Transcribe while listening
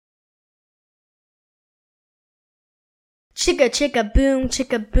Chicka Boom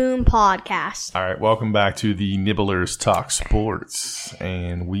podcast. All right, welcome back to the Nibblers Talk Sports,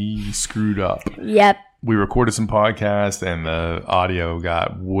 and we screwed up. Yep. We recorded some podcasts, and the audio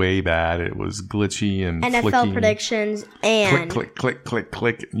got way bad. It was glitchy and NFL flicky. predictions and... Click.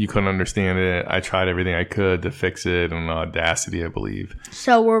 You couldn't understand it. I tried everything I could to fix it on Audacity, I believe.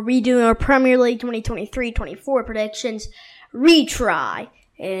 So we're redoing our Premier League 2023-24 predictions. Retry.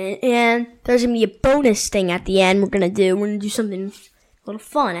 And there's going to be a bonus thing at the end we're going to do. We're going to do something a little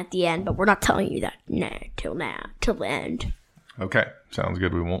fun at the end, but we're not telling you that till the end. Okay, sounds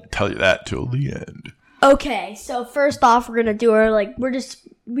good. We won't tell you that till the end. Okay, so first off, we're going to do our,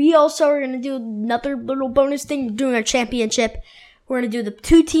 we also are going to do another little bonus thing. We're doing our championship. We're going to do the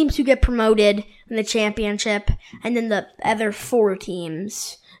 2 teams who get promoted in the championship, and then the other 4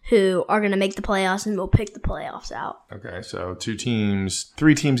 teams who are going to make the playoffs, and we'll pick the playoffs out. Okay, so 3 teams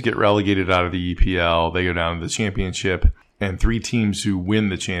get relegated out of the EPL. They go down to the championship, and 3 teams who win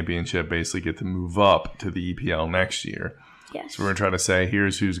the championship basically get to move up to the EPL next year. Yes. So we're going to try to say,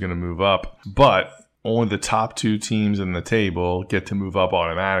 here's who's going to move up. But only the top 2 teams in the table get to move up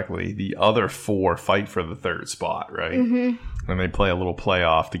automatically. The other 4 fight for the 3rd spot, right? Mm-hmm. And they play a little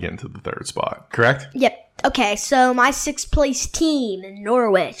playoff to get into the 3rd spot. Correct? Yep. Okay, so my 6th place team in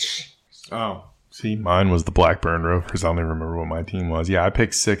Norwich. Oh, see, mine was the Blackburn Rovers. I don't even remember what my team was. Yeah, I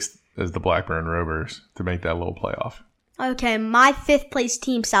picked 6th as the Blackburn Rovers to make that little playoff. Okay, my 5th place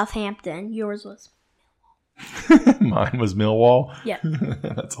team, Southampton. Yours was? Mine was Millwall? Yeah.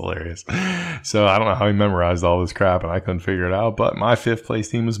 That's hilarious. So I don't know how he memorized all this crap and I couldn't figure it out, but my 5th place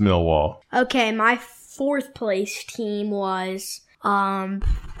team was Millwall. Okay, my 4th place team was, Sunderland.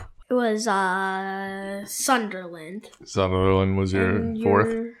 Sunderland was your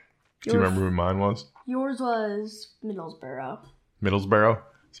 4th? Do you remember who mine was? Yours was Middlesbrough. Middlesbrough?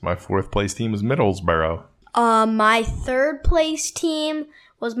 So my 4th place team was Middlesbrough. My 3rd place team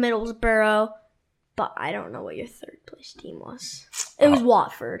was Middlesbrough, but I don't know what your 3rd place team was. It was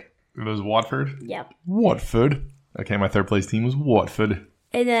Watford. It was Watford? Yep. Watford. Okay, my 3rd place team was Watford.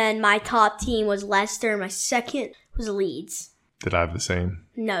 And then my top team was Leicester. My 2nd was Leeds. Did I have the same?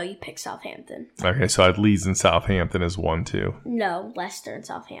 No, you picked Southampton. Okay, so I had Leeds and Southampton as 1, 2. No, Leicester and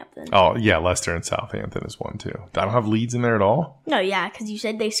Southampton. Oh, yeah, Leicester and Southampton is 1, 2. I don't have Leeds in there at all? No, yeah, because you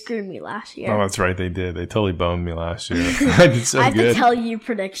said they screwed me last year. Oh, that's right, they did. They totally boned me last year. I did so good. I have to tell you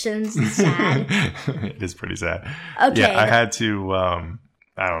predictions. It's sad. It is pretty sad. Okay. Yeah, I had to, I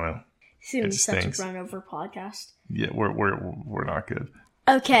don't know. Soon it's such a run-over podcast. Yeah, we're not good.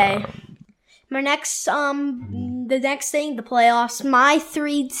 Okay. My next, the next thing, the playoffs. My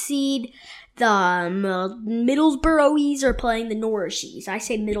 3 seed, the Middlesbroughies are playing the Norwichies. I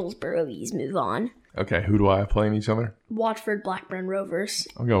say Middlesbrohies. Move on. Okay, who do I have playing each other? Watford, Blackburn Rovers.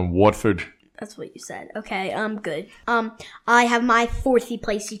 I'm going Watford. That's what you said. Okay, good. I have my 4th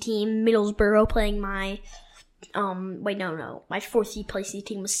placey team, Middlesbrough, playing my, my 4th placey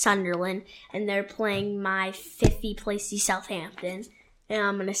team was Sunderland, and they're playing my 5th placey Southampton. And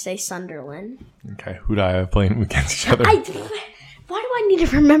I'm going to say Sunderland. Okay, who do I have playing against each other? Why do I need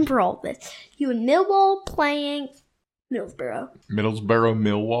to remember all this? You and Millwall playing Middlesbrough.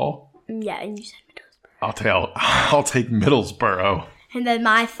 Millwall? Yeah, and you said Middlesbrough. I'll take Middlesbrough. And then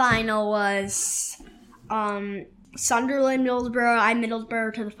my final was Sunderland, Middlesbrough. I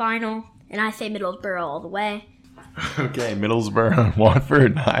Middlesbrough to the final. And I say Middlesbrough all the way. Okay, Middlesbrough and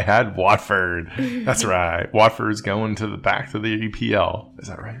Watford. I had Watford. That's right. Watford's going back to the EPL. Is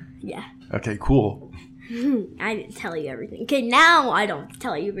that right? Yeah. Okay, cool. I didn't tell you everything. Okay, now I don't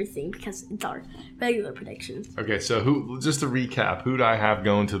tell you everything because it's our regular predictions. Okay, so just to recap, who do I have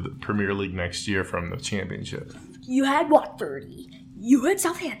going to the Premier League next year from the championship? You had Watford. You had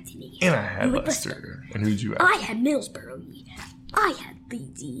Southampton. And I had Leicester. And who'd you have? I had Middlesbrough. I had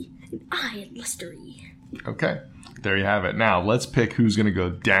Leeds. And I had Leicester. Okay, there you have it. Now, let's pick who's going to go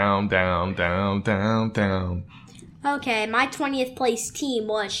down. Okay, my 20th place team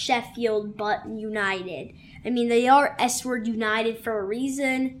was Sheffield United. I mean, they are S-word United for a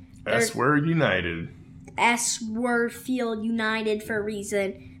reason. S-word United. S-word Field United for a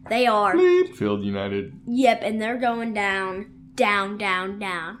reason. They are. Field United. Yep, and they're going down,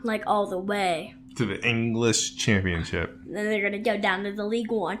 like all the way. To the English Championship. Then they're going to go down to the League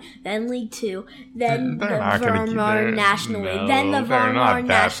 1, then League 2, then the Vermont National League, then the Vermont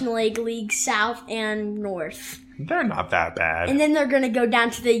National League, League South and North. They're not that bad. And then they're going to go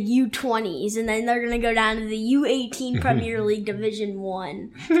down to the U20s, and then they're going to go down to the U18 Premier League Division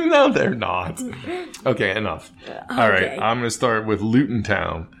 1. No, they're not. Okay, enough. All right, I'm going to start with Luton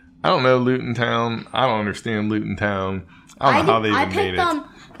Town. I don't know Luton Town. I don't understand Luton Town. I don't know how they even made it.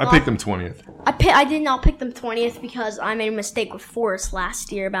 I picked them 20th. I did not pick them 20th because I made a mistake with Forest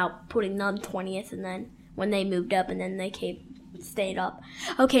last year about putting them 20th, and then when they moved up, and then they stayed up.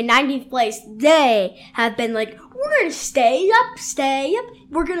 Okay, 19th place. They have been like, we're gonna stay up.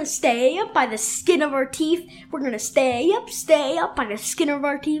 We're gonna stay up by the skin of our teeth. We're gonna stay up by the skin of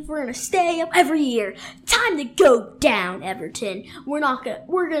our teeth. We're gonna stay up every year. Time to go down, Everton. We're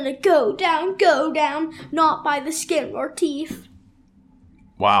gonna go down, not by the skin of our teeth.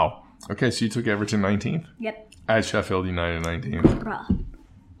 Wow. Okay, so you took Everton 19th? Yep. I had Sheffield United 19th. Bruh.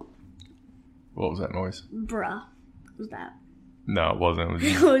 What was that noise? Bruh. What was that? No, it wasn't.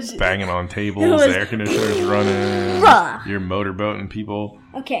 It It was was- banging on tables, air conditioners running. Bruh. You're motorboating people.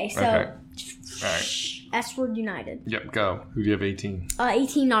 Okay, so Okay. All right. S-word United. Yep, go. Who do you have 18?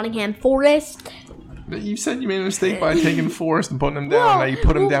 18 Nottingham Forest. You said you made a mistake by taking Forest and putting them down. Now you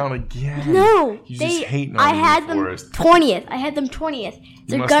put them down again. No, You just hate I had Forest. them 20th. I had them 20th.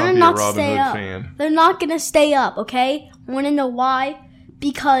 They're must gonna not be a not Robin stay Hood up. fan. They're not gonna stay up. Okay, want to know why?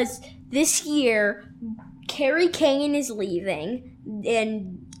 Because this year, Kerry Kane is leaving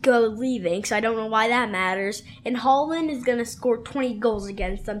so I don't know why that matters. And Holland is gonna score 20 goals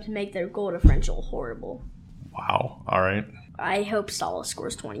against them to make their goal differential horrible. Wow. All right. I hope Salah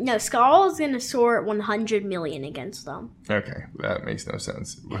scores 20. No, Salah is gonna score 100 million against them. Okay, that makes no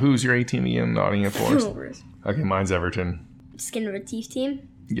sense. Who's your 18 again? Nottingham Forest. Okay, mine's Everton. Skin of a teeth team.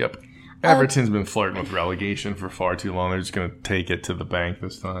 Yep. Everton's been flirting with relegation for far too long. They're just going to take it to the bank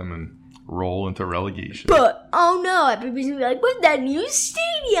this time and roll into relegation. But, oh no, everybody's gonna be like, what's that new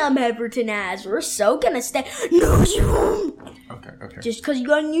stadium Everton has? We're so gonna stay. No, you won't. Okay. Just because you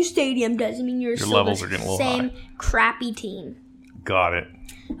got a new stadium doesn't mean you're Your still levels the are getting a little same high. crappy team. Got it.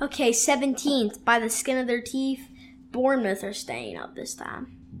 Okay, 17th, by the skin of their teeth, Bournemouth are staying up this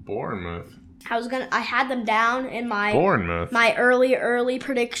time. Bournemouth. I had them down in my Bournemouth. my early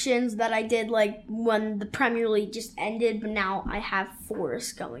predictions that I did like when the Premier League just ended, but now I have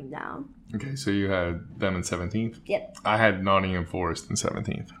Forest going down. Okay, so you had them in 17th? Yep. I had Nottingham Forest in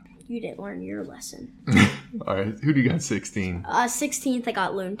 17th. You didn't learn your lesson. All right, who do you got 16? 16th, I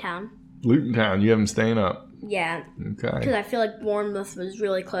got Luton Town. Luton Town, you have them staying up. Yeah, Okay. because I feel like Bournemouth was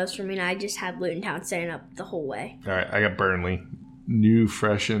really close for me, and I just had Luton Town staying up the whole way. All right, I got Burnley. New,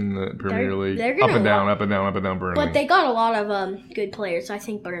 fresh in the Premier League. they're Up gonna and down, up and down, up and down, Burnley. But they got a lot of good players, so I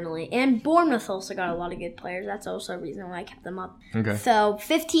think Burnley. And Bournemouth also got a lot of good players. That's also a reason why I kept them up. Okay. So,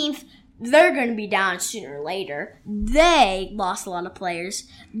 15th, they're going to be down sooner or later. They lost a lot of players.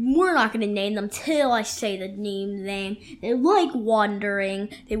 We're not going to name them till I say the name. They like wandering.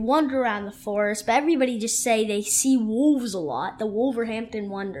 They wander around the forest, but everybody just say they see wolves a lot. The Wolverhampton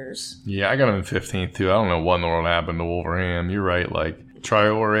Wanderers. Yeah, I got them in 15th, too. I don't know what in the world happened to Wolverhampton. You're right. Like,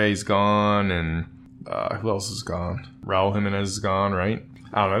 Traore's gone, and who else is gone? Raul Jimenez is gone, right?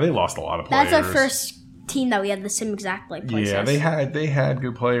 I don't know. They lost a lot of players. That's our first team that we had the same exact place Yeah, as. they had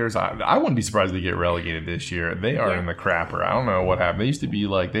good players. I wouldn't be surprised if they get relegated this year. They are in the crapper. I don't know what happened. They used to be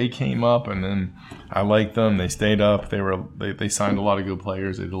like they came up and then I liked them. They stayed up. They signed a lot of good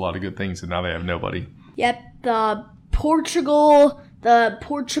players. They did a lot of good things, and now they have nobody. Yep, the Portugal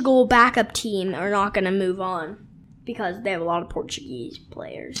backup team are not going to move on because they have a lot of Portuguese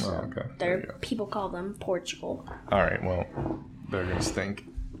players. So Oh, okay. There you go. people call them Portugal. All right, well, they're gonna stink.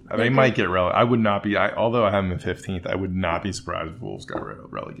 They might get relegated. I would not be. Although I have them in 15th, I would not be surprised if Wolves got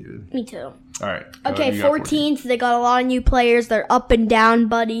relegated. Me too. All right. Okay, you got 14th. They got a lot of new players. They're up and down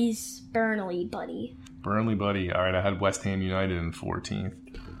buddies. Burnley, buddy. Burnley, buddy. All right, I had West Ham United in 14th.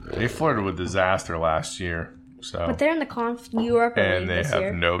 They flirted with disaster last year. So. But they're in the Europa League and they this have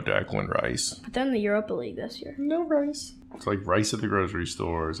year. no Declan Rice. But they're in the Europa League this year. No rice. It's like rice at the grocery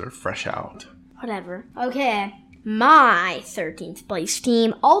stores. They're fresh out. Whatever. Okay. My 13th place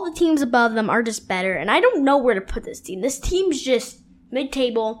team. All the teams above them are just better. And I don't know where to put this team. This team's just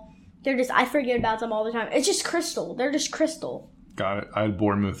mid-table. I forget about them all the time. It's just crystal. They're just crystal. Got it. I had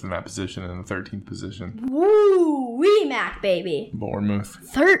Bournemouth in that position, in the 13th position. Woo! Mac, baby. Bournemouth.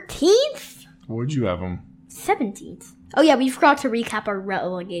 13th? Where'd you have them? 17th. Oh, yeah, we forgot to recap our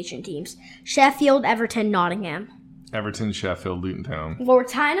relegation teams. Sheffield, Everton, Nottingham. Everton, Sheffield, Luton Town. Well, we're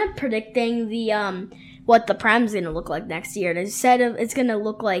kind of predicting the what the Prem's going to look like next year. Instead of, it's going to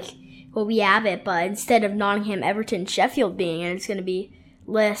look like, well, we have it, but instead of Nottingham, Everton, Sheffield being it, it's going to be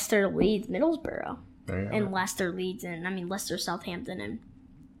Leicester, Leeds, Middlesbrough. There you have And it. Leicester, Southampton, and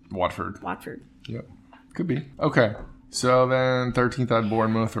Watford. Yep. Could be. Okay. So then 13th I had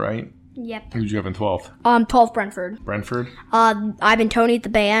Bournemouth, right? Yep. Who'd you have in 12th? 12th, Brentford. Brentford? Ivan Toney at the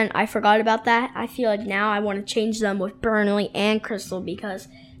band. I forgot about that. I feel like now I want to change them with Burnley and Crystal because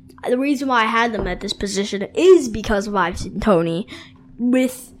the reason why I had them at this position is because of Ivan Toney.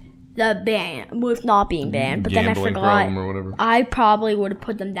 with the ban, with not being banned. But then I Gambling forgot. problem or whatever. I probably would have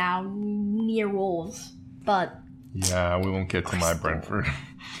put them down near Wolves, but Yeah, we won't get to my Brentford.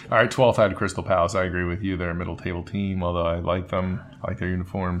 All right, 12th I had Crystal Palace. I agree with you. They're a middle table team, although I like them. I like their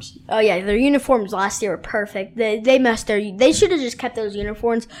uniforms. oh yeah, their uniforms last year were perfect. They messed they should have just kept those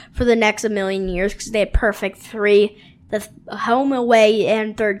uniforms for the next 1,000,000 years because they had perfect 3. The home, away,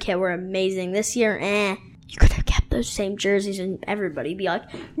 and third kit were amazing. This year, you could have kept those same jerseys and everybody be like,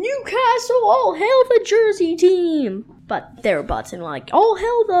 Newcastle, all hail the jersey team. But they were butts and like, all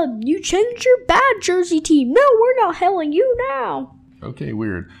hail you changed your bad jersey team. No, we're not hailing you now. Okay,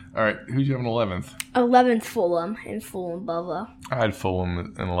 weird. All right, who'd you have in 11th? 11th Fulham and Fulham Bova. I had Fulham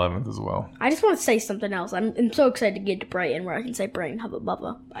in 11th as well. I just want to say something else. I'm so excited to get to Brighton where I can say Brighton Hubba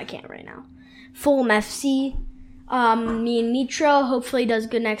Bubba. I can't right now. Fulham FC. Me and Nitro hopefully does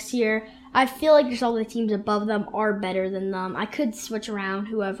good next year. I feel like just all the teams above them are better than them. I could switch around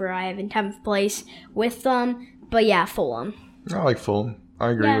whoever I have in 10th place with them. But yeah, Fulham. I like Fulham.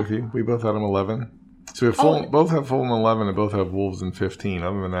 I agree with you. We both had them 11. So we have both have Fulham 11 and both have Wolves in 15.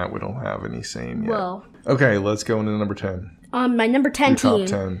 Other than that, we don't have any same yet. Well, okay, let's go into number 10. My number 10 Your team, top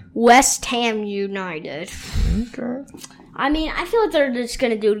 10. West Ham United. Okay. I mean, I feel like they're just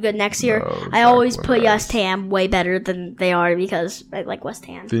going to do good next year. No, I always put Jack West Ham way better than they are because I like West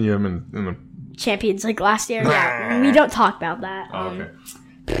Ham. Didn't you have them in the... Champions League last year? Yeah, we don't talk about that. okay.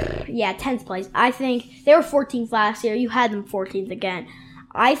 Yeah, 10th place. I think they were 14th last year. You had them 14th again.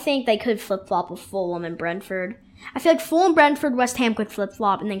 I think they could flip-flop with Fulham and Brentford. I feel like Fulham, Brentford, West Ham could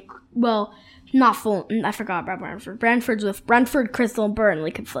flip-flop, and then, well, not Fulham. I forgot about Brentford. Brentford's with Brentford, Crystal, and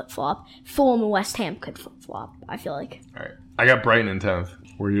Burnley could flip-flop. Fulham and West Ham could flip-flop, I feel like. All right. I got Brighton in 10th.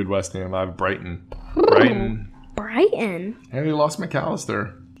 Where you had West Ham. I have Brighton. Brighton? And they lost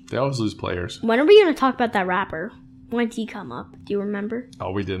McAllister. They always lose players. When are we going to talk about that rapper? When did he come up? Do you remember?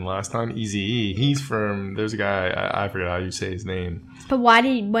 Oh, we didn't last time? Eazy-E. He's from... There's a guy... I forget how you say his name. But when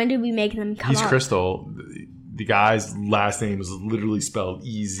did we make them come up? He's Crystal. The guy's last name was literally spelled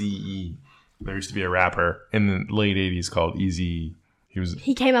Eazy-E. There used to be a rapper in the late 80s called Eazy-E.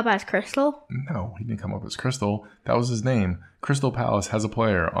 He came up as Crystal? No, he didn't come up as Crystal. That was his name. Crystal Palace has a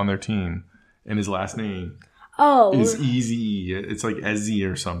player on their team, and his last name is Eazy-E. It's like Ezzy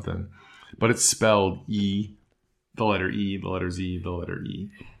or something. But it's spelled E, the letter E, the letter Z, the letter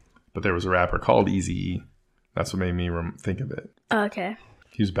E. But there was a rapper called Eazy-E. That's what made me think of it. Okay.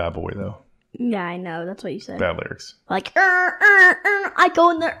 He was a bad boy, though. Yeah, I know. That's what you said. Bad lyrics. Like, I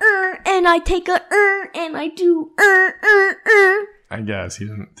go in the and I take a and I do I guess he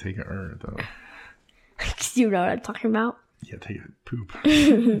doesn't take an though. You know what I'm talking about? Yeah, take a poop.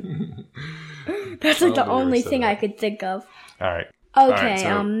 That's like the only thing I could think of. All right. Okay,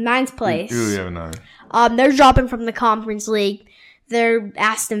 so 9th place. Who do you have in 9? They're dropping from the Conference League. They're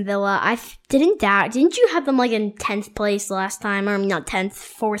Aston Villa. Didn't you have them like in 10th place last time? Or not 10th,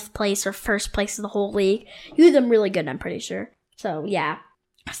 4th place or 1st place of the whole league. You had them really good, I'm pretty sure. So yeah,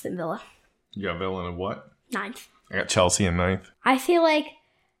 Aston Villa. You got Villa in what? 9th. I got Chelsea in 9th. I feel like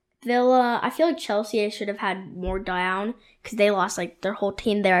Chelsea should have had more down because they lost like their whole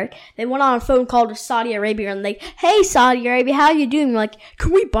team there. They went on a phone call to Saudi Arabia and like, hey Saudi Arabia, how you doing? Like,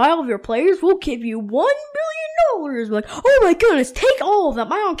 can we buy all of your players? We'll give you $1 billion. Like, oh my goodness, take all of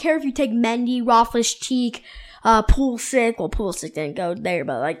them. I don't care if you take Mendy, Loftus-Cheek, Pulisic. Well, Pulisic didn't go there,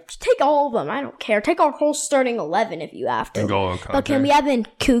 but like, take all of them. I don't care. Take our whole starting 11 if you have to. But can we have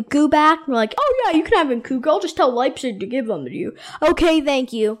Nkunku back? We're like, oh yeah, you can have Nkunku. I'll just tell Leipzig to give them to you. Okay,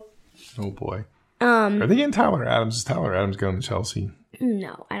 thank you. Oh boy. Are they getting Tyler Adams? Is Tyler Adams going to Chelsea?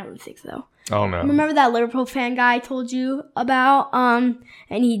 No, I don't think so. Oh no. Remember that Liverpool fan guy I told you about?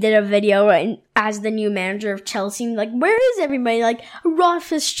 And he did a video as the new manager of Chelsea. Like, where is everybody? Like,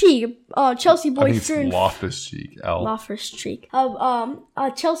 Loftus-Cheek, Chelsea boy. I think it's Loftus-Cheek. Loftus-Cheek.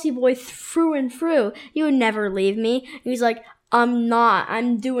 Chelsea boy through and through. You would never leave me. And he's like, I'm not.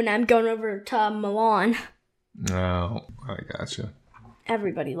 I'm going over to Milan. No, I gotcha.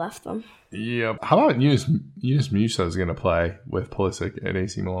 Everybody left them. Yep. How about Yunus Musa is going to play with Pulisic at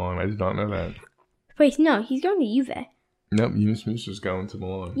AC Milan? I did not know that. Wait, no, he's going to Juve. Nope, Yunus Musa is going to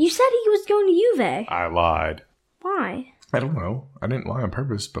Milan. You said he was going to Juve. I lied. Why? I don't know. I didn't lie on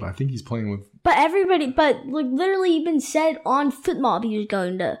purpose, but I think he's playing with... But literally even said on FootMob he was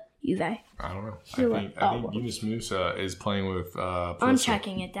going to Juve. I don't know. I think Yunus Musa is playing with Pulisic. I'm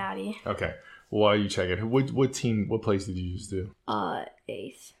checking it, Daddy. Okay. Well, while you check it, what place did you just do?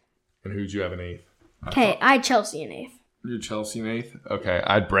 8th. And who'd you have in 8th? Okay, I had Chelsea in 8th. You had Chelsea in 8th? Okay,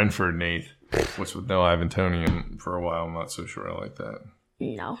 I had Brentford in 8th, which with no Ivan Toney in for a while. I'm not so sure I like that.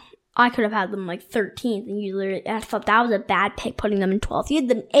 No. I could have had them like 13th, and you literally, I thought that was a bad pick putting them in 12th. You had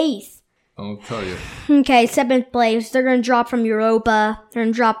them 8th. I'll tell you. Okay, 7th place. They're going to drop from Europa. They're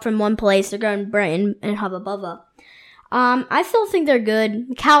going to drop from one place. They're going to Brighton and Hubba Bubba. I still think they're good.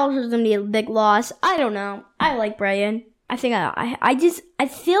 McAllister's going to be a big loss. I don't know. I like Brighton. I think I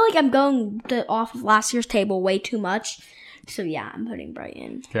feel like I'm going off of last year's table way too much. So yeah, I'm putting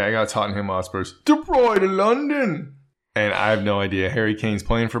Brighton. Okay, I got Tottenham Hotspurs. De Bruyne to London. And I have no idea. Harry Kane's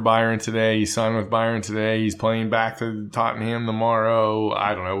playing for Bayern today. He's signed with Bayern today. He's playing back to Tottenham tomorrow.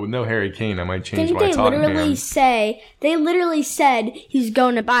 I don't know. With no Harry Kane, I might change my Tottenham. They literally said he's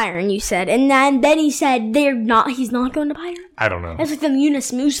going to Bayern, you said. And then he said he's not going to Bayern? I don't know. That's like the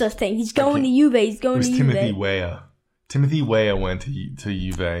Yunus Musa thing. He's going to Juve. He's going to Juve. Timothy Weah. Timothy Weah went to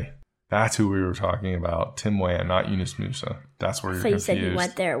Juve. That's who we were talking about. Tim Weah, not Yunus Musa. That's where you're confused. So you said he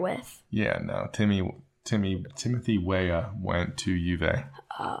went there with. Yeah, no. Timothy Weah went to Juve.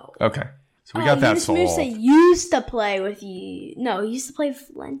 Oh. Okay. So we got that Yunus solved. Musa used to play with you. No, he used to play with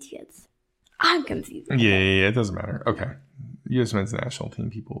Valencia. I'm confused. Yeah, it doesn't matter. Okay. U.S. men's national team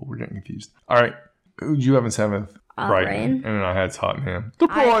people, we're getting confused. All right. Who'd you have in 7th? Brighton. And then I had Tottenham. The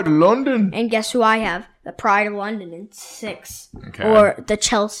Pride of London. And guess who I have? The Pride of London in 6th. Okay. Or the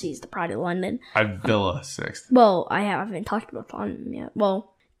Chelsea's the Pride of London. I had Villa 6th. Well, I haven't talked about Tottenham yet.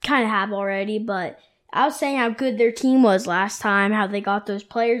 Well, kind of have already, but I was saying how good their team was last time, how they got those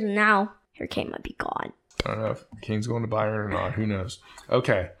players, and now Harry Kane might be gone. I don't know if Kane's going to Bayern or not. Who knows?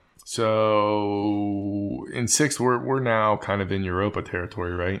 Okay. So in 6th, we're now kind of in Europa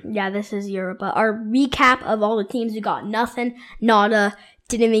territory, right? Yeah, this is Europa. Our recap of all the teams who got nothing, nada,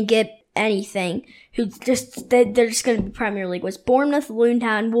 didn't even get anything. They're just going to be Premier League. Was Bournemouth,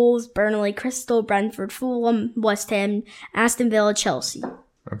 Luton, Wolves, Burnley, Crystal, Brentford, Fulham, West Ham, Aston Villa, Chelsea.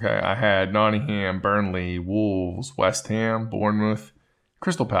 Okay, I had Nottingham, Burnley, Wolves, West Ham, Bournemouth,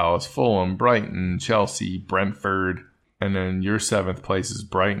 Crystal Palace, Fulham, Brighton, Chelsea, Brentford. And then your 7th place is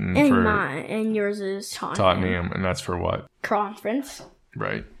Brighton. And yours is Tottenham. And that's for what? Conference.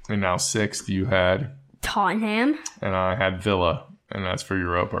 Right. And now 6th you had? Tottenham. And I had Villa. And that's for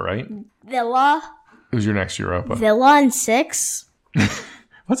Europa, right? Villa. Who's your next Europa? Villa in 6.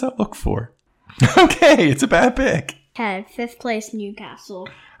 What's that look for? Okay, it's a bad pick. Okay, 5th place Newcastle.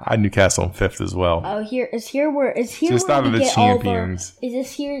 I had Newcastle in 5th as well. Oh, just out of the champions.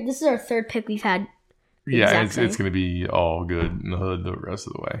 This is our 3rd pick we've had. Yeah, it's going to be all good in the hood the rest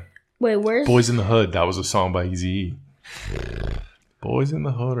of the way. Wait, where's... Boys in the Hood. That was a song by Eazy-E. Boys in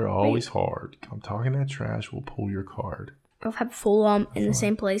the Hood are always hard. Come talking that trash, we'll pull your card. We've had Fulham in the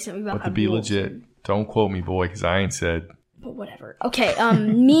same place. And we've but to be legit, don't quote me, boy, because I ain't said... But whatever. Okay,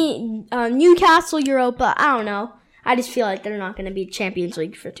 Newcastle, Europa, I don't know. I just feel like they're not going to be Champions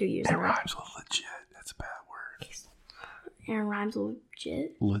League for 2 years. It rhymes with legit. That's a bad word. Aaron rhymes with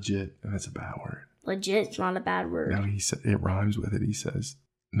legit? Legit, and that's a bad word. Legit's not a bad word. No, he said it rhymes with it. He says,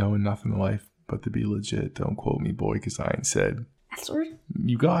 knowing nothing in life but to be legit. Don't quote me, boy, because I ain't said. That's word?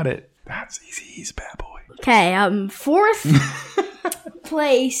 You got it. That's easy. He's a bad boy. Okay, 4th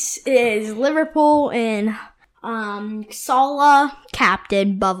place is Liverpool and Salah,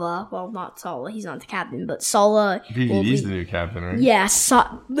 captain, Bubba. Well, not Salah. He's not the captain, but Salah. He's the new captain, right? Yeah,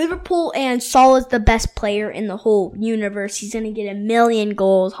 Liverpool and Salah's the best player in the whole universe. He's going to get 1 million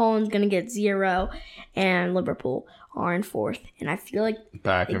goals. Holland's going to get 0. And Liverpool are in 4th. And I feel like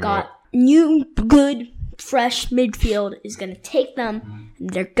new, good, fresh midfield is going to take them.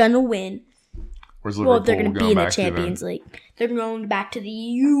 And they're going to win. Where's Liverpool? Well, they're going to be in the Champions League. They're going back to the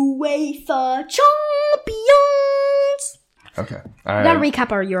UEFA Champions. Okay. We got to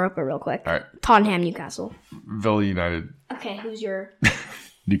recap our Europa real quick. All right. Tottenham, Newcastle. Villa United. Okay, who's your...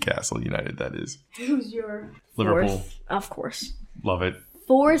 Newcastle United, that is. Who's your... Liverpool. 4th? Of course. Love it.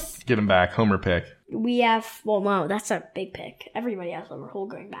 4th. Get him back. Homer pick. We have... Well, no, that's a big pick. Everybody has Liverpool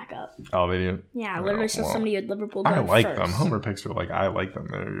going back up. Oh, they do? Yeah, I literally saw somebody with Liverpool going I like first. them. Homer picks are like... I like them.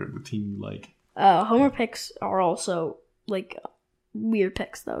 They're the team you like. Homer picks are also, like, weird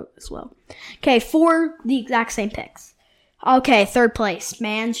picks, though, as well. Okay, 4, the exact same picks. Okay, 3rd place,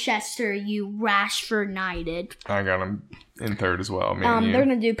 Manchester Rashford United. I got them in 3rd as well. They're going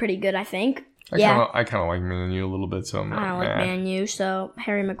to do pretty good, I think. I kind of like Man U a little bit, so I'm I don't like Man U, so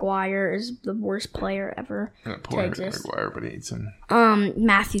Harry Maguire is the worst player ever poor Harry Maguire, but he hates him.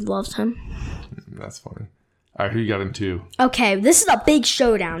 Matthew loves him. That's funny. All right, who you got in 2? Okay, this is a big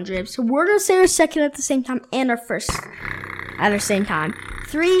showdown, Drip. So we're going to say our 2nd at the same time and our 1st at the same time.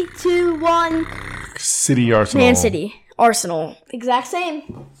 3, 2, 1. City, Arsenal. Man City. Arsenal. Exact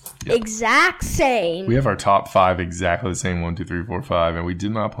same. Yep. Exact same. We have our top 5 exactly the same. 1, 2, 3, 4, 5. And we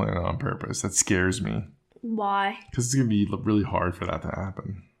did not plan it on purpose. That scares me. Why? Because it's going to be really hard for that to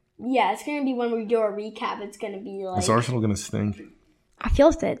happen. Yeah, it's gonna be when we do our recap. It's gonna be like. Is Arsenal gonna stink? I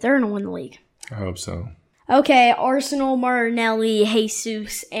feel that they're gonna win the league. I hope so. Okay, Arsenal, Martinelli,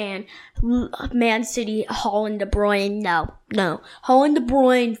 Jesus, and Man City, Holland, De Bruyne. No. Holland, De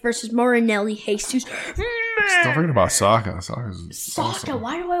Bruyne versus Martinelli, Jesus. Don't forget about Saka. Saka, Awesome.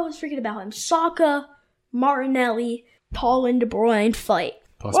 why do I always forget about him? Saka, Martinelli, Holland, De Bruyne fight.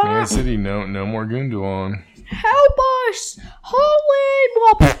 Plus, Man City, no more Gundogan. Help us!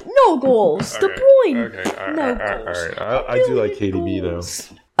 Holland! Well, no goals. De Bruyne. Okay. No goals. All right. I do like KDB, though.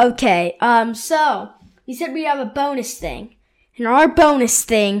 Okay, so, we said we have a bonus thing. And our bonus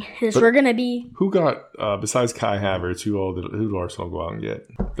thing is we're going to be... Who got, besides Kai Havertz, who did Arsenal go out and get?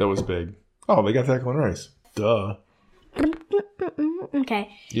 That was big. Oh, they got Declan Rice. Duh. Okay.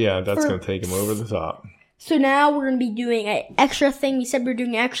 Yeah, that's going to take him over the top. So now we're going to be doing an extra thing. We said we were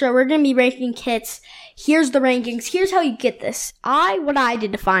doing extra. We're going to be ranking kits. Here's the rankings. Here's how you get this. What I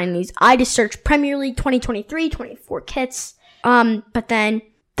did to find these, I just searched Premier League 2023-24 kits. But then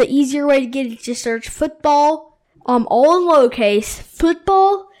the easier way to get it is to search football, all in lowercase,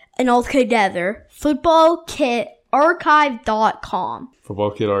 football and all together, footballkitarchive.com.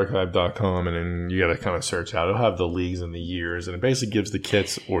 Footballkitarchive.com, and then you got to kind of search out. It'll have the leagues and the years, and it basically gives the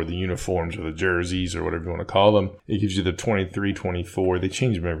kits or the uniforms or the jerseys or whatever you want to call them. It gives you the 23, 24. They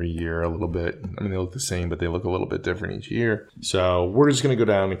change them every year a little bit. I mean, they look the same, but they look a little bit different each year. So we're just going to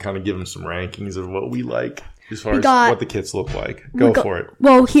go down and kind of give them some rankings of what we like as far as what the kits look like. Go for it.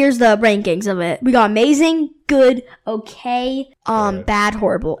 Well, here's the rankings of it. We got amazing, good, okay, bad,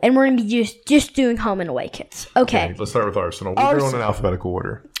 horrible. And we're going to be just doing home and away kits. Okay. Let's start with Arsenal. We're going in alphabetical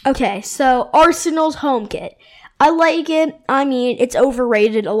order. Okay, so Arsenal's home kit. I like it. I mean, it's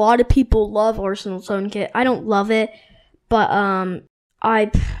overrated. A lot of people love Arsenal's home kit. I don't love it, but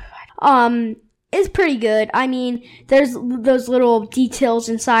it's pretty good. I mean, there's those little details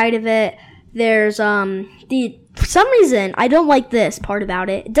inside of it. There's for some reason I don't like this part about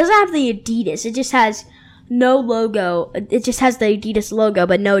it. It doesn't have the Adidas. It just has no logo. It just has the Adidas logo,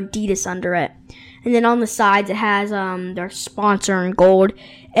 but no Adidas under it. And then on the sides, it has their sponsor in gold.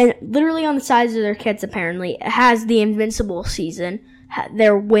 And literally on the sides of their kits, apparently, it has the Invincible season,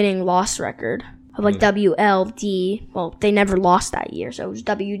 their winning loss record of like WLD. Well, they never lost that year, so it was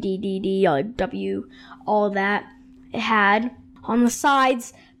WDDD, W, all of that it had on the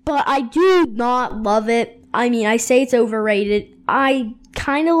sides. But I do not love it. I mean, I say it's overrated. I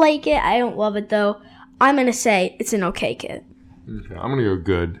kind of like it. I don't love it, though. I'm going to say it's an okay kit. Okay, I'm going to go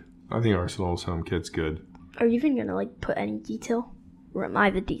good. I think Arsenal's home kit's good. Are you even going to, put any detail? Or am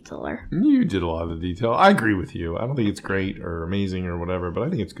I the detailer? You did a lot of the detail. I agree with you. I don't think it's great or amazing or whatever, but I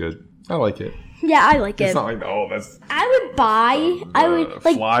think it's good. I like it. Yeah, I like it. It's not like, that's... I would buy... I would,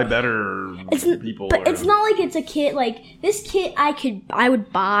 fly better people. But it's not like it's a kit, this kit I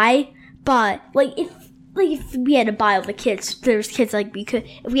would buy, but, if we had to buy all the kits, there's kits, we could...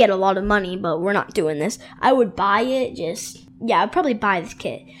 If we had a lot of money, but we're not doing this, I would buy it, I'd probably buy this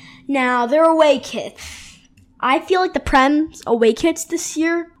kit. Now, their away kits. I feel like the Prem's away kits this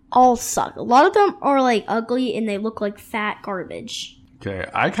year all suck. A lot of them are, ugly, and they look like fat garbage. Okay,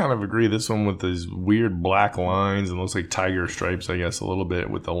 I kind of agree. This one with these weird black lines and looks like tiger stripes, I guess, a little bit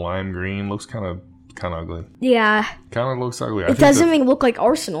with the lime green. Looks kind of ugly. Yeah. Kind of looks ugly. It doesn't even look like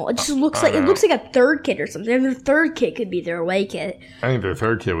Arsenal. It just looks like a third kit or something. And their third kit could be their away kit. I think their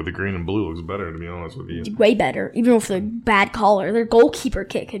third kit with the green and blue looks better, to be honest with you. Way better, even with the bad collar. Their goalkeeper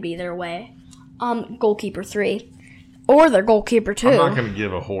kit could be their away. Goalkeeper 3. Or their goalkeeper 2. I'm not going to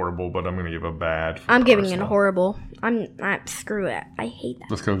give a horrible, but I'm going to give a bad. I'm giving it a horrible. I'm not. Screw it. I hate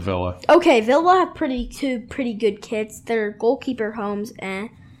that. Let's go Villa. Okay, Villa have two pretty good kits. Their goalkeeper homes and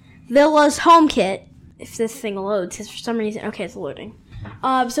Villa's home kit. If this thing loads, because for some reason, okay, it's loading.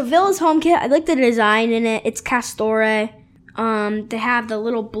 So Villa's home kit. I like the design in it. It's Castore. They have the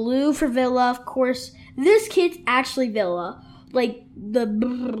little blue for Villa, of course. This kit's actually Villa,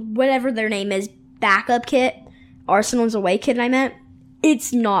 the whatever their name is, backup kit. Arsenal's away kit, I meant.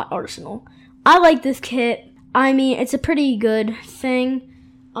 It's not Arsenal. I like this kit. I mean, it's a pretty good thing.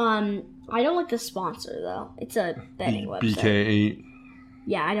 I don't like the sponsor, though. It's a betting website. BK8.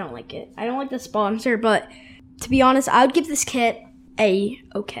 Yeah, I don't like it. I don't like the sponsor, but to be honest, I would give this kit a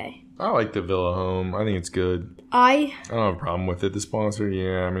okay. I like the Villa home. I think it's good. I don't have a problem with it. The sponsor,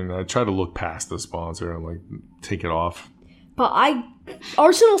 yeah. I mean, I try to look past the sponsor and, take it off. But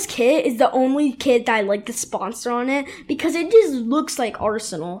Arsenal's kit is the only kit that I like the sponsor on it because it just looks like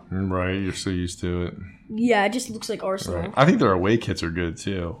Arsenal. Right, you're so used to it. Yeah, it just looks like Arsenal. Right. I think their away kits are good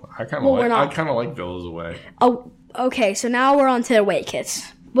too. I kind of like Villa's away. Oh, okay. So now we're on to the away kits.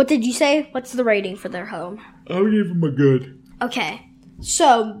 What did you say? What's the rating for their home? I'll give them a good. Okay.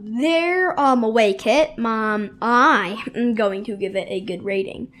 So, their away kit, I am going to give it a good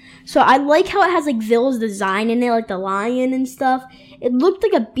rating. So, I like how it has, like, Villa's design in it, like the lion and stuff. It looked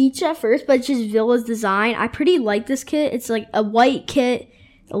like a beach at first, but it's just Villa's design. I pretty like this kit. It's, like, a white kit,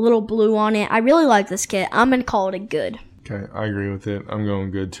 a little blue on it. I really like this kit. I'm going to call it a good. Okay, I agree with it. I'm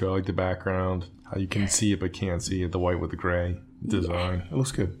going good, too. I like the background. How you can see it but can't see it. The white with the gray design. It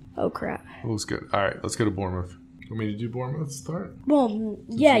looks good. Oh, crap. It looks good. All right, let's go to Bournemouth. Want me to do Bournemouth to start? Well,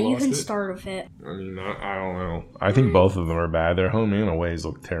 yeah, you can start with it. I mean, I don't know. I think both of them are bad. Their home and aways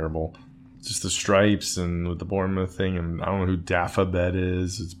look terrible. Just the stripes and with the Bournemouth thing, and I don't know who DafaBet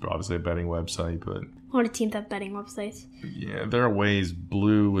is. It's obviously a betting website, but... A lot of teams have betting websites. Yeah, their aways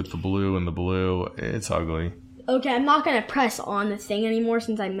blue with the blue and the blue. It's ugly. Okay, I'm not going to press on the thing anymore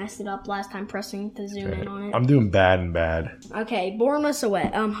since I messed it up last time pressing to zoom in on it. I'm doing bad and bad. Okay, Bournemouth's away.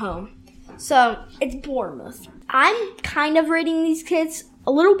 Home. So, it's Bournemouth. I'm kind of rating these kits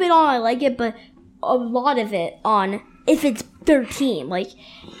a little bit on I like it, but a lot of it on if it's their team. Like,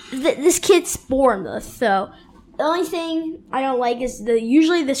 this kit's Bournemouth, so the only thing I don't like is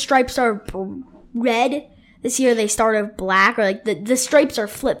usually the stripes are red. This year they started black, or like the stripes are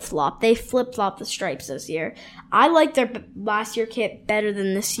flip-flop. They flip-flop the stripes this year. I like their last year kit better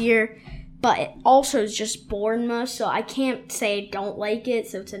than this year, but it also is just Bournemouth, so I can't say I don't like it,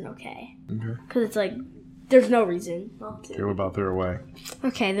 so it's an okay. Okay. Because it's like, there's no reason not to. Okay, what about their away?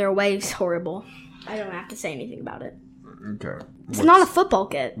 Okay, their away is horrible. I don't have to say anything about it. Okay. It's not a football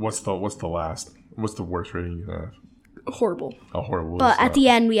kit. What's the worst rating you have? Horrible. Oh, horrible. But at the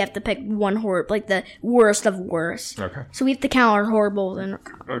end, we have to pick one horrible, like the worst of worst. Okay. So we have to count our horribles.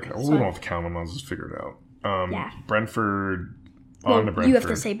 Okay, well, we don't have to count them. I'll just figure it out. Yeah. Brentford. Well, On to Brentford. you have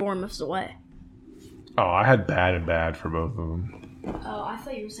to say Bournemouth's away. Oh, I had bad and bad for both of them. Oh, I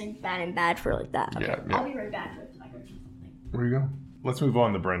thought you were saying bad and bad for like that. Okay. Yeah. I'll be right back for a second. Where you go? Let's move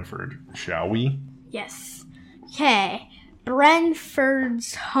on to Brentford, shall we? Yes. Okay.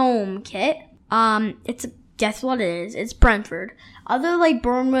 Brentford's home kit. Guess what it is? It's Brentford. Other like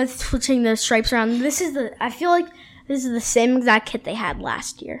Bournemouth switching the stripes around. I feel like this is the same exact kit they had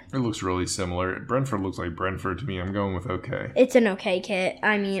last year. It looks really similar. Brentford looks like Brentford to me. I'm going with okay. It's an okay kit.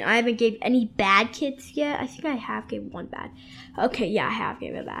 I mean, I haven't gave any bad kits yet. I think I have gave one bad. Okay, yeah, I have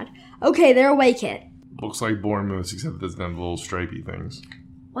gave it bad. Okay, their away kit. Looks like Bournemouth, except it doesn't have little stripey things.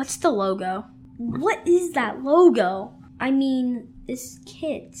 What's the logo? What is that logo? I mean, this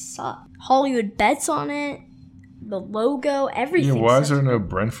kit sucks. Hollywood bets on it. The logo, everything. Yeah, why is there no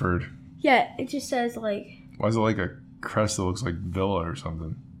Brentford? Yeah, it just says like... Why is it like a crest that looks like Villa or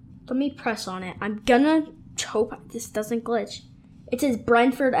something? Let me press on it. I'm gonna hope this doesn't glitch. It says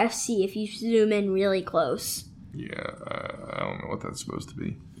Brentford FC if you zoom in really close. Yeah, I don't know what that's supposed to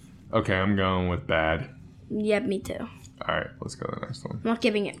be. Okay, I'm going with bad. Yeah, me too. Alright, let's go to the next one. I'm not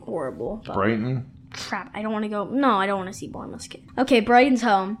giving it horrible. Brighton? Crap, I don't want to go... No, I don't want to see Bournemouth's kit. Okay, Brighton's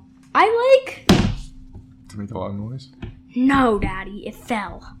home. I like... To make a lot of noise? No, Daddy, it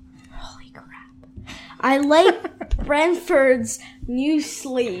fell. Holy crap. I like Brentford's new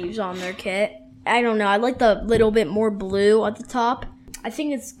sleeves on their kit. I don't know, I like the little bit more blue at the top. I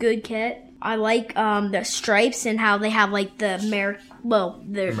think it's good kit. I like the stripes and how they have like the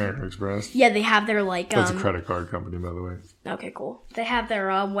American Express. Yeah, they have their like... That's a credit card company, by the way. Okay, cool. They have their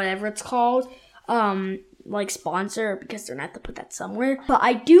whatever it's called. Like sponsor, because they're gonna have to put that somewhere. But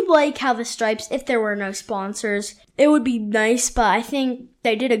I do like how the stripes, if there were no sponsors, it would be nice, but I think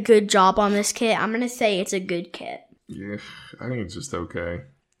they did a good job on this kit. I'm gonna say it's a good kit. Yeah, I think it's just okay.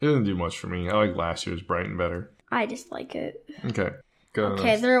 It doesn't do much for me. I like last year's Brighton better. I just like it. Okay, go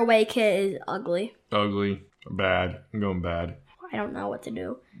Okay, their away kit is ugly. Ugly, bad. I'm going bad. I don't know what to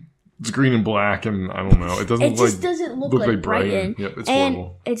do. It's green and black, and I don't know. It doesn't. It just doesn't look like Brighton. Yep, it's and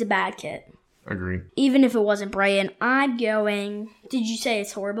horrible. It's a bad kit. Agree. Even if it wasn't Brighton, I'm going... Did you say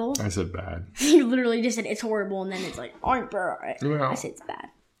it's horrible? I said bad. You literally just said it's horrible, and then it's like, Well, I said it's bad.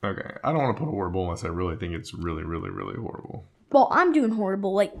 Okay. I don't want to put horrible unless I really think it's really, really, really horrible. Well, I'm doing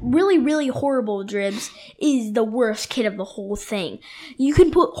horrible. Like, really, really horrible, Dribs, is the worst kit of the whole thing. You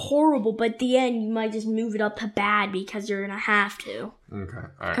can put horrible, but at the end, you might just move it up to bad because you're going to have to. Okay. All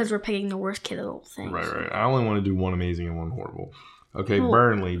right. Because we're picking the worst kit of the whole thing. Right. I only want to do one amazing and one horrible. Okay, cool.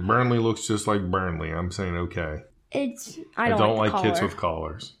 Burnley. Burnley looks just like Burnley. I'm saying okay. I don't like kits with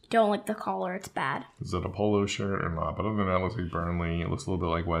collars. Don't like the collar. It's bad. Is it a polo shirt or not? But other than that, it looks like Burnley. It looks a little bit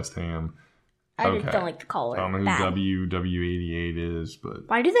like West Ham. I just don't like the collar. I don't know who W88 is, but...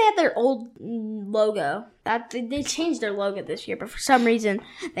 Why do they have their old logo? They changed their logo this year, but for some reason,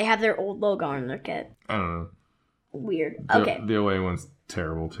 they have their old logo on their kit. I don't know. Weird. Okay. The away one's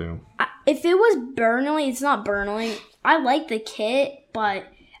terrible too. If it was Burnley, it's not Burnley. I like the kit, but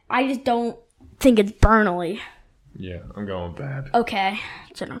I just don't think it's Burnley. Yeah, I'm going bad. Okay.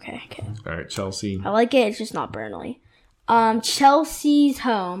 It's an okay. All right, Chelsea. I like it. It's just not Burnley. Chelsea's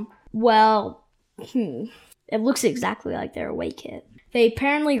home. Well, it looks exactly like their away kit. They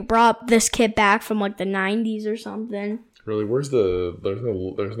apparently brought this kit back from like the 90s or something. Really?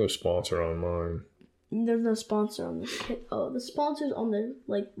 There's no sponsor on mine. There's no sponsor on this kit. Oh, the sponsor's on the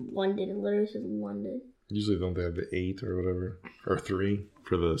London. It literally says London. Usually don't they have the 8 or whatever? Or 3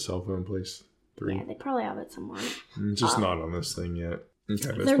 for the cell phone place? 3? Yeah, they probably have it somewhere. Just not on this thing yet.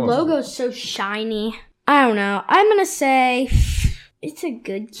 Okay, their logo's so shiny. I don't know. I'm going to say it's a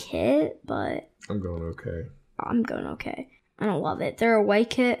good kit, but... I'm going okay. I don't love it. Their away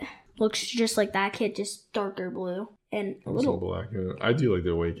kit looks just like that kit, just darker blue. And a little black in it. I do like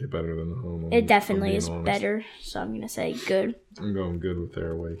the away kit better than the home. It definitely is better, so I'm going to say good. I'm going good with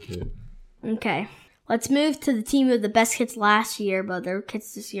their away kit. Okay. Let's move to the team with the best kits last year, but their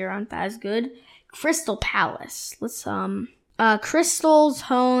kits this year aren't as good. Crystal Palace. Let's Crystal's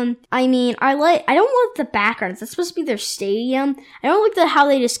home. I mean, I don't like the backgrounds. That's supposed to be their stadium. I don't like how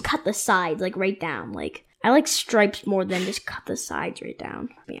they just cut the sides right down. I like stripes more than just cut the sides right down,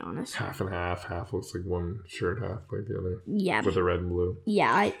 to be honest. Half and half. Half looks like one shirt, half like the other. Yeah. With the red and blue.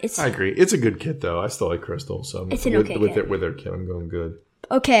 Yeah, I agree. It's a good kit, though. I still like Crystal, so it's an okay kit. With their kit, I'm going good.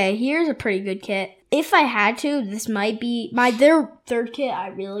 Okay, here's a pretty good kit. If I had to, this might be their third kit I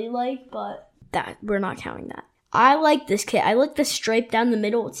really like, but we're not counting that. I like this kit. I like the stripe down the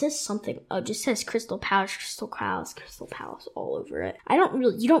middle. It says something. Oh, it just says Crystal Palace all over it.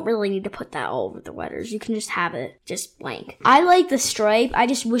 You don't really need to put that all over the letters. You can just have it just blank. I like the stripe. I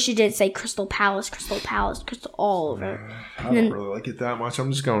just wish it didn't say Crystal Palace all over it. I don't really like it that much.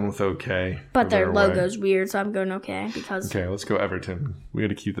 I'm just going with okay. But their logo's weird, so I'm going okay because. Okay, let's go Everton. We got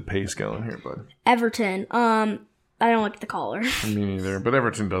to keep the pace going here, bud. Everton. I don't like the collar. Me neither, but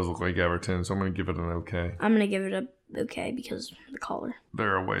Everton does look like Everton, so I'm going to give it an okay. I'm going to give it a okay because of the collar.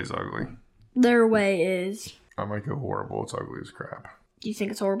 Their away's ugly. Their away is... I might go horrible. It's ugly as crap. Do you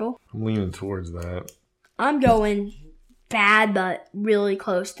think it's horrible? I'm leaning towards that. I'm going bad, but really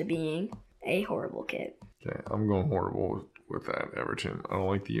close to being a horrible kit. Okay, I'm going horrible with that Everton. I don't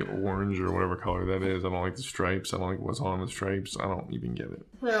like the orange or whatever color that is. I don't like the stripes. I don't like what's on the stripes. I don't even get it.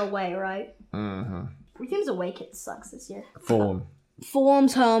 They're away, right? Mm-hmm. Your team's away kit sucks this year.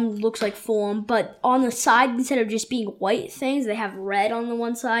 Fulham's home looks like Fulham, but on the side, instead of just being white things, they have red on the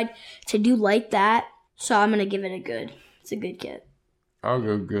one side. So I do like that. So I'm going to give it a good. It's a good kit. I'll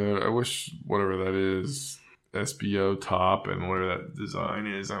go good. I wish whatever that is, SBO top and whatever that design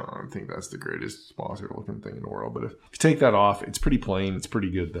is, I don't think that's the greatest sponsor looking thing in the world. But if you take that off, it's pretty plain. It's pretty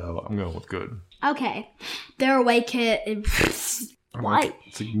good, though. I'm going with good. Okay. Their away kit... Why?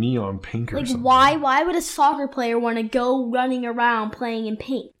 It's like neon pink or something. Why would a soccer player want to go running around playing in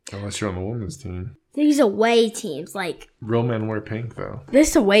pink? Unless you're on the women's team. These away teams, real men wear pink, though.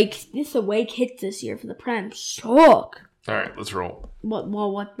 This away kit this year for the Prem suck. All right, let's roll.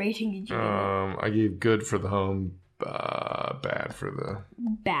 What rating did you give it? I gave good for the home, bad for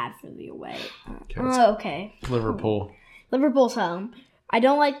the away. Okay. Liverpool's home. I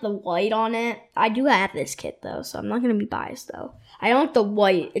don't like the white on it. I do have this kit, though, so I'm not going to be biased, though. I don't like the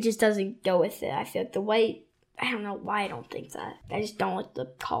white. It just doesn't go with it. I feel like the white, I don't know why I don't think that. I just don't like the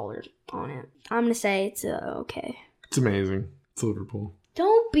collar on it. I'm going to say it's okay. It's amazing. It's Liverpool.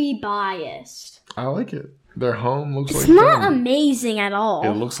 Don't be biased. I like it. Their home looks it's not amazing at all.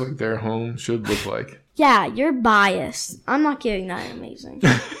 It looks like their home should look like. Yeah, you're biased. I'm not giving that amazing.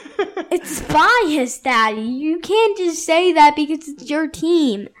 It's biased, Daddy. You can't just say that because it's your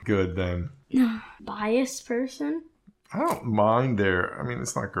team. Good, then. Biased person? I don't mind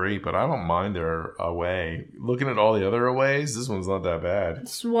it's not great, but I don't mind their away. Looking at all the other aways, this one's not that bad.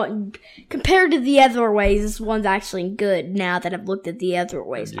 Compared to the other aways, this one's actually good now that I've looked at the other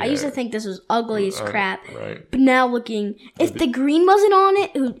aways. Yeah. I used to think this was ugly as crap. Right. But now if the green wasn't on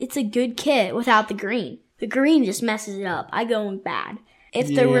it, it's a good kit without the green. The green just messes it up. I go bad. If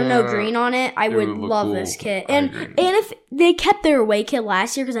there were no green on it, I would love cool. This kit. And if they kept their away kit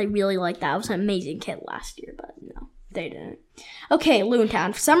last year, because I really liked that. It was an amazing kit last year, but no, they didn't. Okay,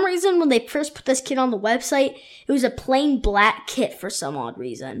 Loontown. For some reason, when they first put this kit on the website, it was a plain black kit for some odd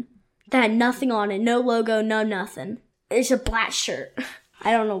reason. That had nothing on it. No logo, no nothing. It's a black shirt.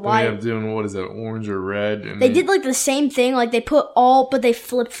 I don't know why. They have doing, what is that, orange or red? And they did the same thing. They put but they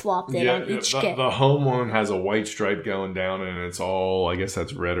flip-flopped it on each kit. The home one has a white stripe going down, and it's all, I guess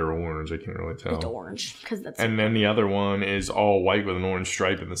that's red or orange. I can't really tell. It's orange. And then the other one is all white with an orange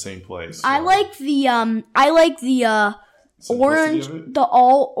stripe in the same place. So. I like the Orange, the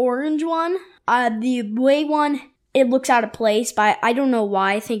all orange one. The away one, it looks out of place, but I don't know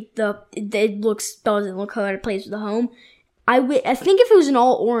why. I think it doesn't look out of place with the home. I think if it was an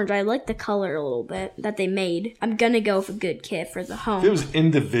all orange, I like the color a little bit that they made. I'm gonna go with a good kit for the home. If it was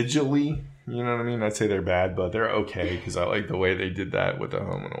individually, you know what I mean? I'd say they're bad, but they're okay because I like the way they did that with the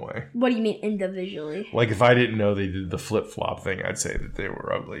home and away. What do you mean individually? Like if I didn't know they did the flip-flop thing, I'd say that they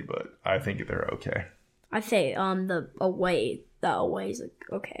were ugly, but I think they're okay. I'd say the away is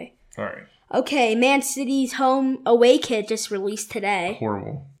okay. All right. Okay, Man City's home away kit just released today.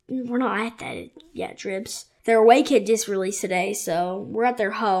 Horrible. We're not at that yet, Dribs. Their away kit just released today, so we're at their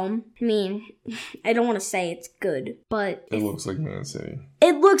home. I mean, I don't want to say it's good, but it looks like Man City.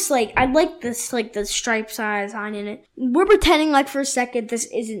 It looks like, I like this, like the stripe size on it. We're pretending like for a second this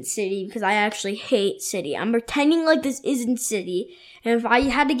isn't City because I actually hate City. I'm pretending like this isn't City, and if I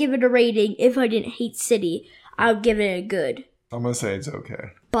had to give it a rating, if I didn't hate City, I would give it a good. I'm gonna say it's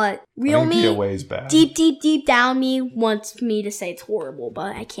okay. But real me, the away's bad. Deep down me wants me to say it's horrible,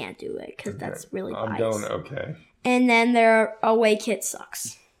 but I can't do it because that's really biased. I'm going okay. And then their away kit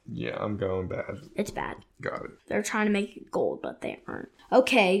sucks. Yeah, I'm going bad. It's bad. Got it. They're trying to make it gold, but they aren't.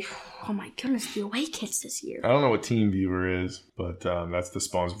 Okay. Oh my goodness, the away kits this year. I don't know what TeamViewer is, but that's the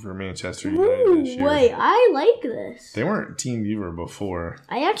sponsor for Manchester United this year. Wait, I like this. They weren't TeamViewer before.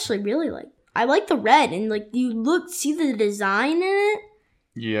 I actually really like. I like the red and like you see the design in it.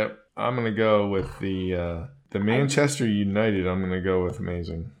 Yep, I'm gonna go with the Manchester United. I'm gonna go with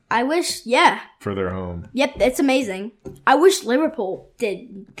amazing. I wish, yeah. For their home. Yep, it's amazing. I wish Liverpool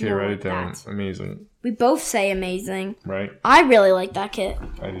did. Okay, write it down. Amazing. We both say amazing. Right. I really like that kit.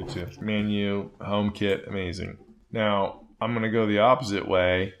 I do too. Man U home kit, amazing. Now I'm gonna go the opposite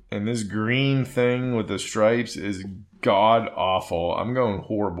way, and this green thing with the stripes is god awful. I'm going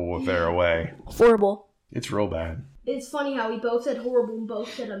horrible with their away. Horrible. It's real bad. It's funny how we both said horrible and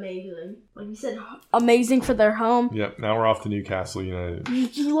both said amazing. Like we said amazing for their home. Yep, now we're off to Newcastle United.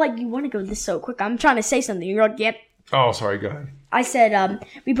 You want to go this so quick. I'm trying to say something. You're like, yep. Oh, sorry, go ahead. I said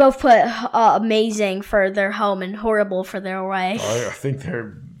we both put amazing for their home and horrible for their away. I think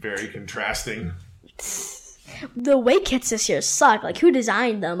they're very contrasting. The away kits this year suck. Like, who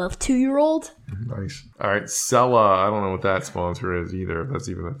designed them? A 2-year-old? Nice. All right, Sella. I don't know what that sponsor is either, if that's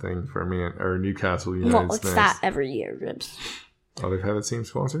even a thing for me or Newcastle United. Well, it's that every year, Ribs. Oh, they've had the same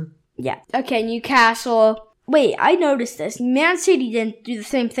sponsor? Yeah. Okay, Newcastle. Wait, I noticed this. Man City didn't do the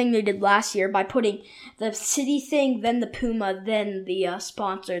same thing they did last year by putting the City thing, then the Puma, then the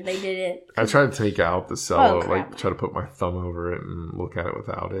sponsor. They did it. I tried to take out the Sella, try to put my thumb over it and look at it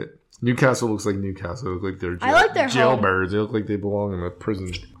without it. Newcastle looks like Newcastle. They look like they're jailbirds. They look like they belong in a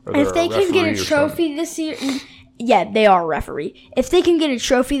prison. If they can get a trophy this year, yeah, they are a referee. If they can get a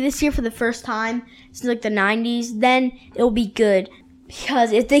trophy this year for the first time since like the 90s, then it'll be good.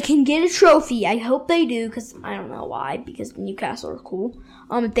 Because if they can get a trophy, I hope they do, because I don't know why, because Newcastle are cool.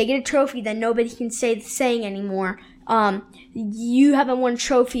 If they get a trophy, then nobody can say the saying anymore. You haven't won a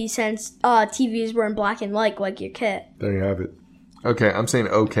trophy since TVs were in black and white, like your kit. There you have it. Okay, I'm saying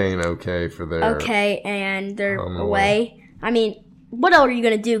okay for their... Okay, and they're away. I mean, what else are you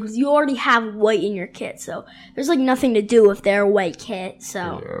going to do? Because you already have white in your kit, so there's like nothing to do with their white kit.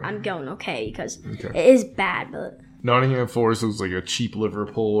 So yeah. I'm going okay, because it is bad, but... Nottingham Forest looks like a cheap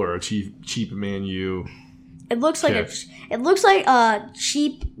Liverpool or a cheap Man U. It looks like a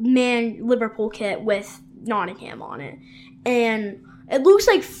cheap Liverpool kit with Nottingham on it, and it looks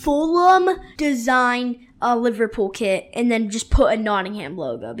like Fulham designed a Liverpool kit and then just put a Nottingham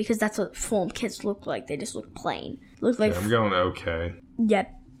logo because that's what Fulham kits look like. They just look plain. Look like I'm going okay.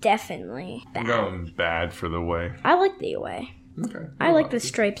 Yep, definitely bad. I'm going bad for the away. I like the away. Okay. I like the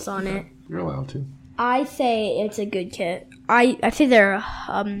stripes on it. You're allowed to. I say it's a good kit. I think their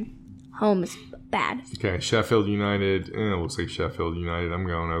home is bad. Okay, Sheffield United. It looks like Sheffield United. I'm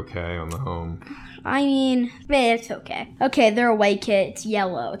going okay on the home. I mean, it's okay. Okay, their away kit. It's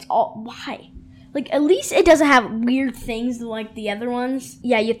yellow. It's all... Why? Like, at least it doesn't have weird things like the other ones.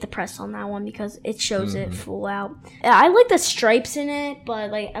 Yeah, you have to press on that one because it shows it full out. I like the stripes in it,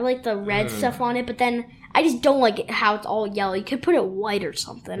 but like I like the red stuff on it, but then... I just don't like it how it's all yellow. You could put it white or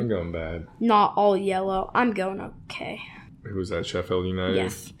something. I'm going bad. Not all yellow. I'm going okay. Who's that, Sheffield United?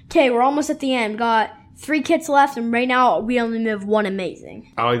 Yes. Okay, we're almost at the end. Got 3 kits left, and right now we only have 1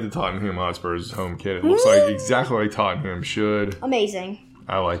 amazing. I like the Tottenham Hotspur's home kit. It looks like exactly like Tottenham should. Amazing.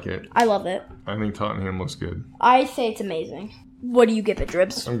 I like it. I love it. I think Tottenham looks good. I say it's amazing. What do you give it,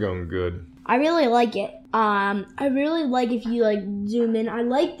 Dribs? I'm going good. I really like it. I really like if you like zoom in. I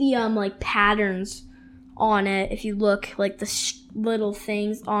like the like patterns on it. If you look like the little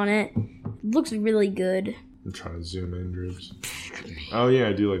things on it, looks really good. I'm trying to zoom in, Dribs. Oh, yeah,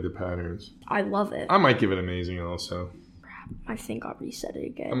 I do like the patterns. I love it. I might give it amazing also. I think I already said it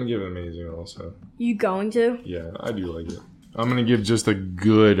again. I'm going to give it amazing also. You going to? Yeah, I do like it. I'm going to give just a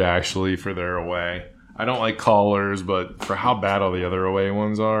good, actually, for their away. I don't like callers, but for how bad all the other away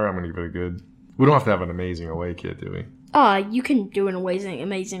ones are, I'm going to give it a good. We don't have to have an amazing away kit, do we? You can do an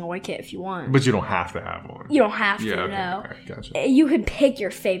amazing away kit if you want. But you don't have to have one. You don't have to, okay. no. All right, gotcha. You can pick your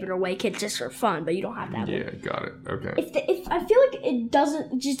favorite away kit just for fun, but you don't have to have one. Yeah, got it. Okay. If I feel like it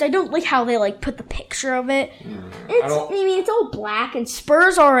doesn't, I don't like how they like put the picture of it. It's all black and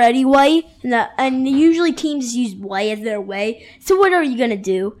Spurs already white, and usually teams use white as their away. So what are you gonna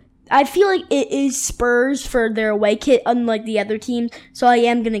do? I feel like it is Spurs for their away kit, unlike the other teams. So I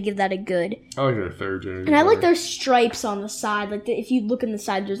am gonna give that a good. I like their third jersey. And I like their stripes on the side. Like if you look in the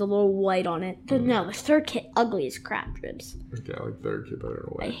side, there's a little white on it. No, the third kit ugly as crap, Dribs. Okay, I like third kit better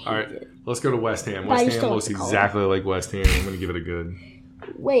than away. All right, let's go to West Ham. West Ham looks exactly like West Ham. I'm gonna give it a good.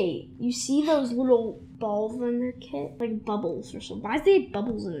 Wait, you see those little balls in their kit, like bubbles or something? Why do they have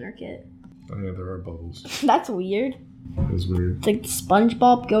bubbles in their kit? Oh yeah, there are bubbles. That's weird. That's weird. It's like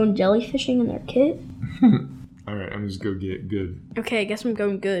SpongeBob going jellyfishing in their kit. All right, I'm just gonna get good. Okay, I guess I'm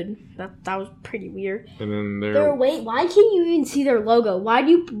going good. That was pretty weird. And then why can't you even see their logo? Why do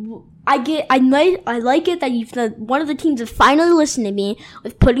you? I like it that one of the teams have finally listened to me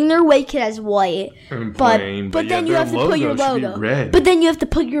with putting their away kit as white. But then you have to put your logo. But then you have to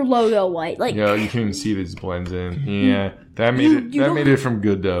put your logo white. Like yeah, you can even see that it blends in. Yeah, that made it from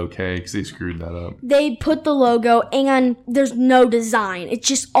good to okay because they screwed that up. They put the logo and there's no design. It's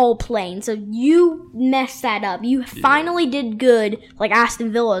just all plain. So you messed that up. You finally did good, like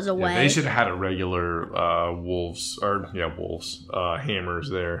Aston Villa's away. Yeah, they should have had a regular Wolves hammers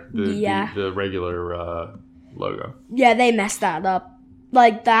there. The regular logo. Yeah, they messed that up.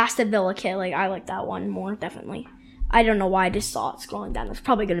 Like the Aston Villa kit, like I like that one more, definitely. I don't know why I just saw it scrolling down. That's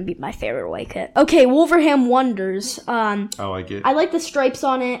probably going to be my favorite away kit. Okay, Wolverhampton Wonders. I like it. I like the stripes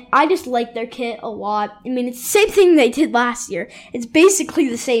on it. I just like their kit a lot. I mean, it's the same thing they did last year. It's basically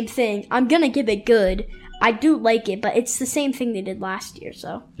the same thing. I'm going to give it good. I do like it, but it's the same thing they did last year,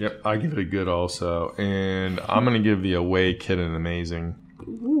 so. Yep, I give it a good also. And I'm going to give the away kit an amazing.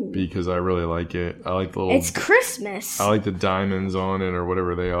 Ooh. Because I really like it. I like the little. It's Christmas. I like the diamonds on it or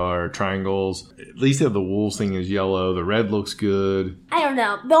whatever they are. Triangles. At least the Wolves thing is yellow. The red looks good. I don't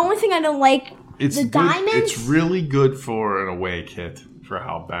know. The only thing I don't like diamonds. It's really good for an away kit for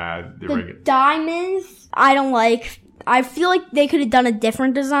how bad the diamonds. I don't like. I feel like they could have done a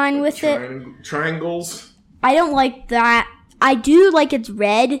different design with it. Triangles. I don't like that. I do like it's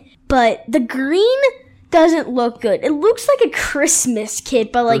red, but the green doesn't look good. It looks like a Christmas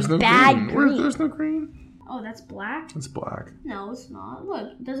kit, but like bad green. There's no green. Oh, that's black? It's black. No, it's not.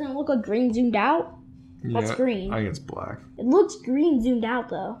 Look, doesn't it look like green zoomed out? Yeah, that's green. I think it's black. It looks green zoomed out,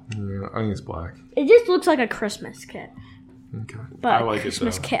 though. Yeah, I think it's black. It just looks like a Christmas kit. Okay. But I like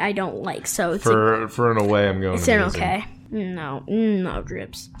Christmas it, though. kit I don't like, so it's for an away, I'm going. It's an okay. No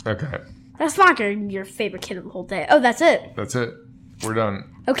Drips. Okay. That's not your favorite kit of the whole day. Oh, that's it. That's it. We're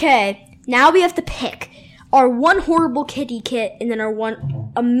done. Okay. Now we have to pick our one horrible kitty kit and then our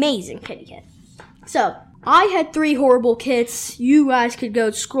one amazing kitty kit. So I had 3 horrible kits. You guys could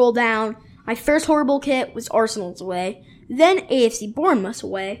go scroll down. My first horrible kit was Arsenal's away, then AFC Bournemouth's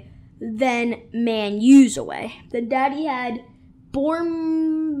away, then Man U's away. Then Daddy had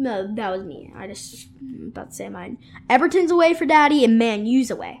No, that was me. I just about to say mine. Everton's away for Daddy and Man U's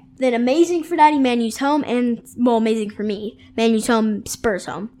away. Then amazing for Daddy, Man U's home, and amazing for me, Man U's home, Spurs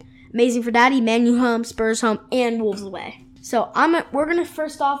home. Amazing for Daddy, Man U home, Spurs home, and Wolves away. So I'm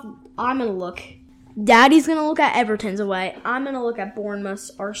gonna look. Daddy's gonna look at Everton's away. I'm gonna look at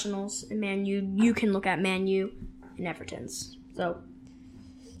Bournemouth's, Arsenal's, and Man U. You can look at Man U and Everton's. So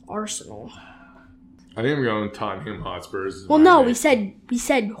Arsenal. I think I'm going Tottenham Hotspurs. Well, no, we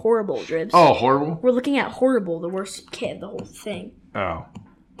said horrible, Dribs. Oh, horrible. We're looking at horrible, the worst kit of the whole thing. Oh.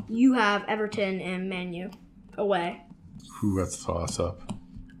 You have Everton and Man U away. Ooh, that's a toss-up.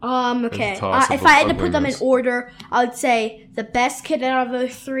 Okay. If I had to put them in order, I would say the best kit out of the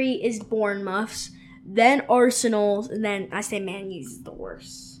 3 is Bournemouth's, then Arsenal's, and then I say Man U's is the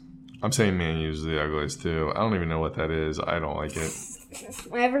worst. I'm saying Man U's is the ugliest too. I don't even know what that is. I don't like it.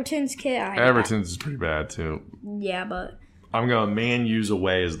 Everton's kit. Everton's is pretty bad too. Yeah, but I'm going Man U's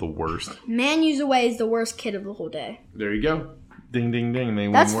away is the worst. Man U's away is the worst kit of the whole day. There you go. Ding, ding, ding. They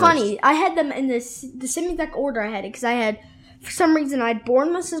That's win worst. Funny. I had them in the same exact order I had it because I had. For some reason, I had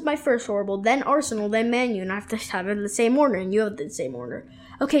Bournemouth as my first horrible, then Arsenal, then Man U, and I have to have it in the same order, and you have the same order.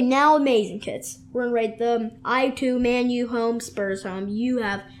 Okay, now amazing kits. We're going to rate them. I have 2, Man U home, Spurs home. You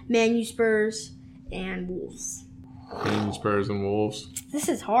have Man U, Spurs, and Wolves. Spurs and Wolves. This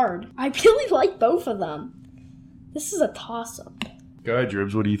is hard. I really like both of them. This is a toss-up. Go ahead,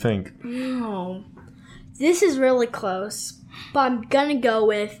 Dribs. What do you think? Oh, this is really close, but I'm gonna go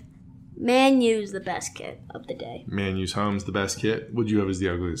with Man U's the best kit of the day. Man U's home's the best kit. What'd you have as the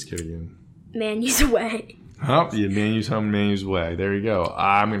ugliest kit again? Man U's away. Oh, yeah, Man U's home, Man U's away. There you go.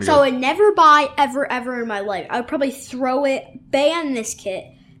 I'm gonna So go. I would never buy ever in my life. I would probably throw it, ban this kit,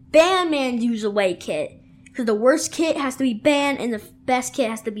 ban Man U's away kit, because the worst kit has to be banned and the best kit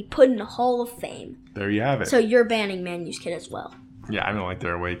has to be put in the Hall of Fame. There you have it. So you're banning Man U's kit as well. Yeah, I don't like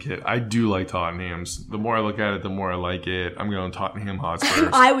their away kit. I do like Tottenham's. The more I look at it, the more I like it. I'm going Tottenham Hotspurs.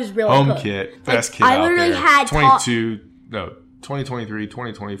 I was really home good. kit, best kit I out literally there. had 2023,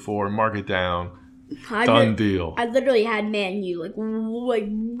 2024. Mark it down. Done deal. I literally had Man U like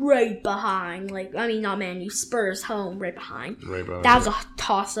right behind. Not Man U, Spurs home right behind. Right behind. That was a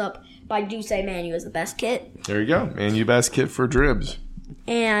toss up, but I do say Man U is the best kit. There you go, Man U best kit for Dribs.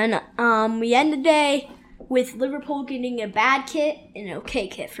 And we end the day with Liverpool getting a bad kit and an okay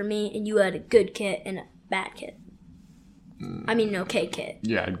kit for me, and you had a good kit and a bad kit. An okay kit.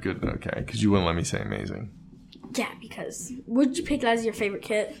 Yeah, good, okay, because you wouldn't let me say amazing. Yeah, because would you pick that as your favorite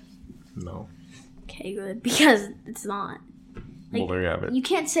kit? No. Okay, good, because it's not. Well, there you have it. You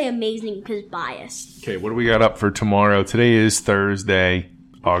can't say amazing because it's biased. Okay, what do we got up for tomorrow? Today is Thursday,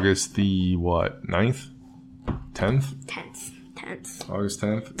 August the, 9th? 10th? 10th. August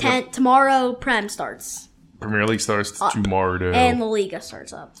 10th? 10th. Yep. Tomorrow, Prem starts. Premier League starts tomorrow. And La Liga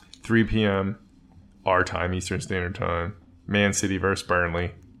starts up. 3 p.m. our time, Eastern Standard Time. Man City versus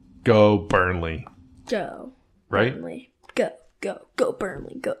Burnley. Go Burnley. Go. Right? Burnley. Go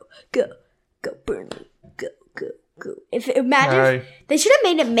Burnley. Go Burnley. Go. Imagine they should have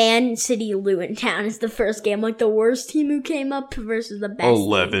made it Man City Luton Town as the first game, like the worst team who came up versus the best.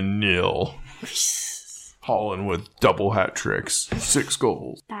 11-0. Holland with double hat tricks. 6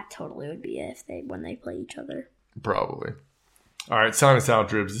 goals. That totally would be it when they play each other. Probably. All right, sign us out,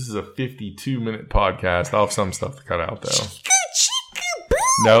 Dribs. This is a 52-minute podcast. I'll have some stuff to cut out, though.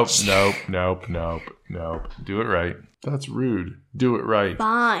 Nope. Do it right. That's rude. Do it right.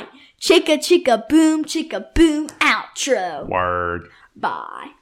 Fine. Chicka boom, outro. Word. Bye.